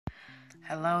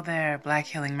Hello there, Black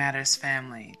Healing Matters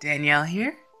family. Danielle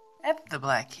here at the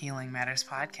Black Healing Matters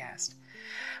podcast,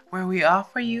 where we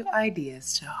offer you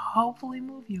ideas to hopefully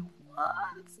move you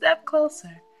one step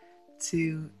closer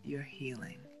to your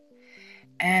healing.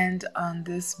 And on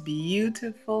this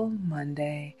beautiful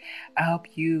Monday, I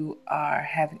hope you are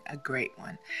having a great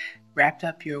one. Wrapped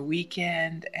up your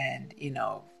weekend and,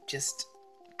 just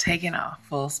taking off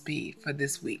full speed for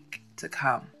this week to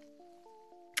come.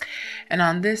 And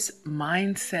on this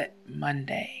Mindset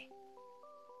Monday,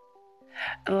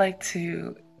 I'd like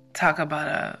to talk about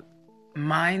a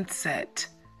mindset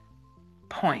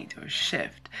point or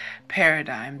shift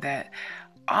paradigm that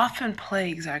often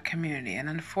plagues our community. And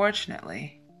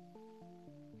unfortunately,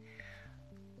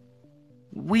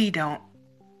 we don't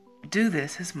do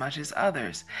this as much as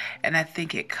others. And I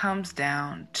think it comes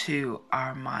down to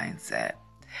our mindset.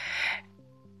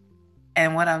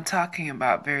 And what I'm talking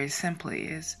about very simply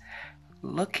is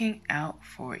looking out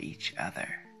for each other.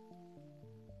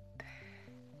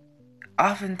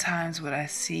 Oftentimes what I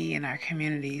see in our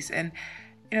communities, and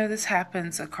this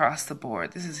happens across the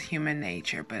board, this is human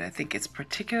nature, but I think it's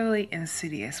particularly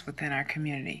insidious within our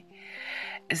community,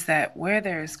 is that where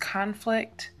there is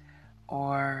conflict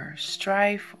or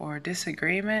strife or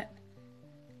disagreement,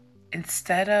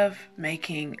 instead of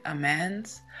making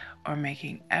amends or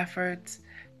making efforts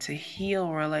to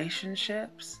heal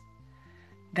relationships,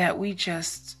 that we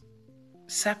just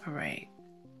separate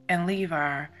and leave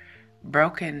our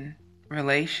broken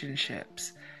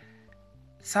relationships,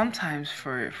 sometimes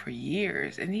for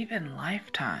years and even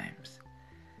lifetimes,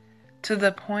 to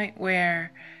the point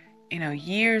where,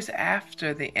 years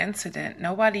after the incident,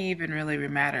 nobody even really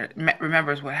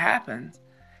remembers what happened,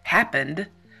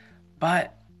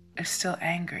 but they're still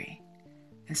angry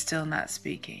and still not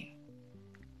speaking.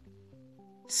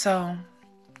 So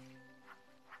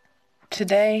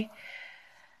today,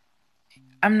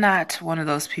 I'm not one of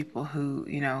those people who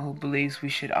believes we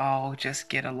should all just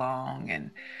get along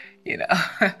and,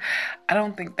 I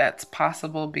don't think that's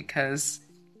possible, because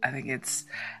I think it's,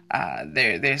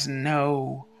 there's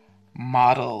no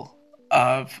model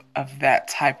of that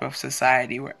type of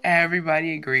society where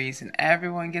everybody agrees and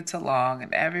everyone gets along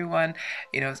and everyone,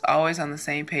 is always on the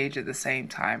same page at the same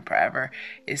time forever,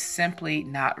 is simply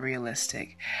not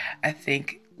realistic. I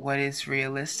think what is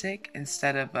realistic,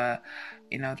 instead of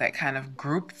that kind of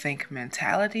groupthink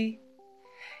mentality,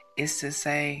 is to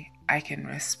say, I can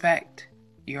respect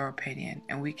your opinion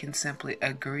and we can simply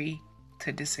agree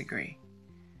to disagree.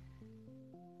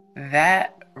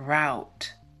 That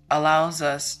route allows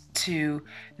us to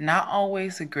not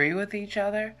always agree with each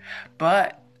other,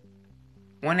 but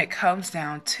when it comes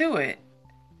down to it,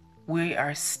 we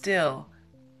are still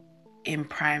in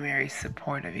primary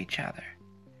support of each other.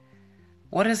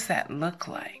 What does that look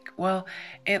like? Well,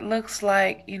 it looks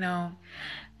like,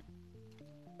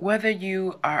 whether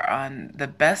you are on the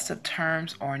best of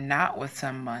terms or not with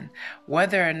someone,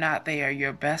 whether or not they are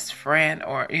your best friend,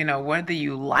 or, whether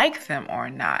you like them or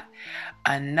not,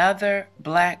 another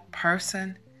Black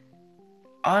person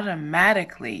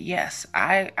automatically, yes,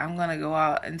 I'm going to go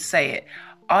out and say it,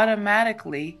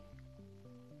 automatically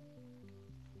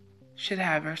should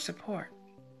have your support.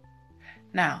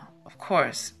 Now, of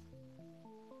course,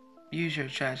 use your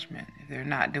judgment. If they're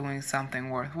not doing something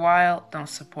worthwhile, don't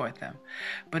support them.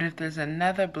 But if there's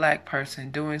another Black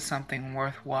person doing something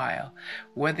worthwhile,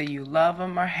 whether you love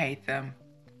them or hate them,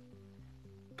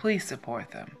 please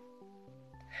support them.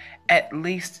 At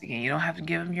least, you don't have to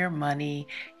give them your money.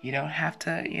 You don't have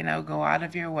to, go out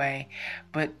of your way.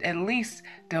 But at least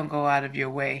don't go out of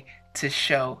your way to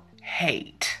show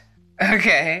hate.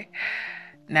 Okay?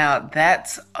 Now,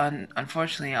 that's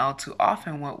unfortunately all too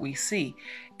often what we see,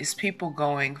 is people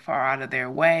going far out of their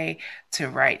way to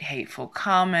write hateful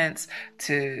comments,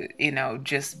 to,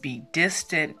 just be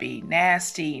distant, be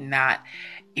nasty, not,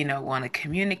 want to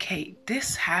communicate.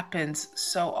 This happens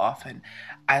so often.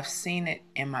 I've seen it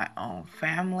in my own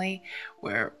family,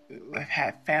 where I've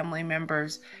had family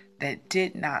members that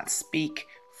did not speak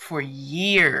for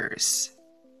years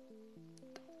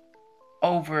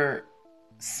over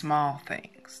small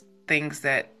things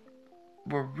that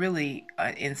were really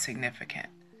insignificant.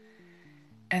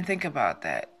 And think about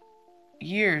that.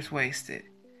 Years wasted.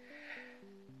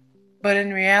 But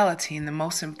in reality, and the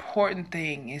most important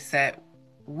thing is that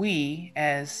we,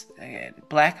 as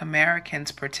Black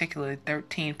Americans, particularly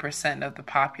 13% of the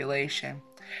population,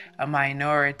 a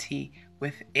minority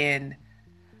within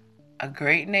a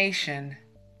great nation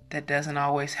that doesn't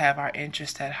always have our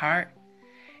interest at heart,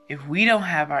 if we don't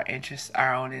have our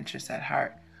own interests at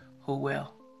heart, who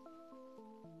will?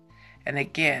 And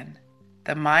again,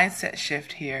 The mindset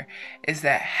shift here is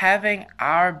that having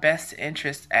our best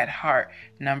interests at heart,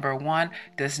 number one,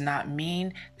 does not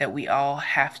mean that we all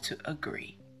have to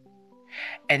agree.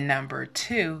 And number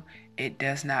two, it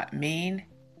does not mean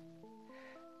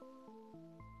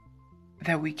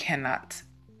that we cannot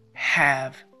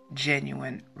have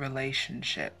genuine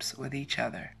relationships with each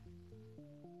other.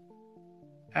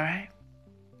 All right?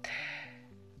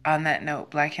 On that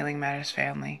note, Black Healing Matters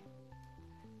family,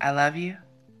 I love you.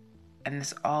 And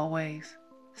as always,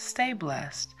 stay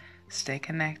blessed, stay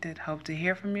connected. Hope to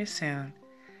hear from you soon.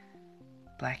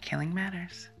 Black Healing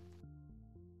Matters.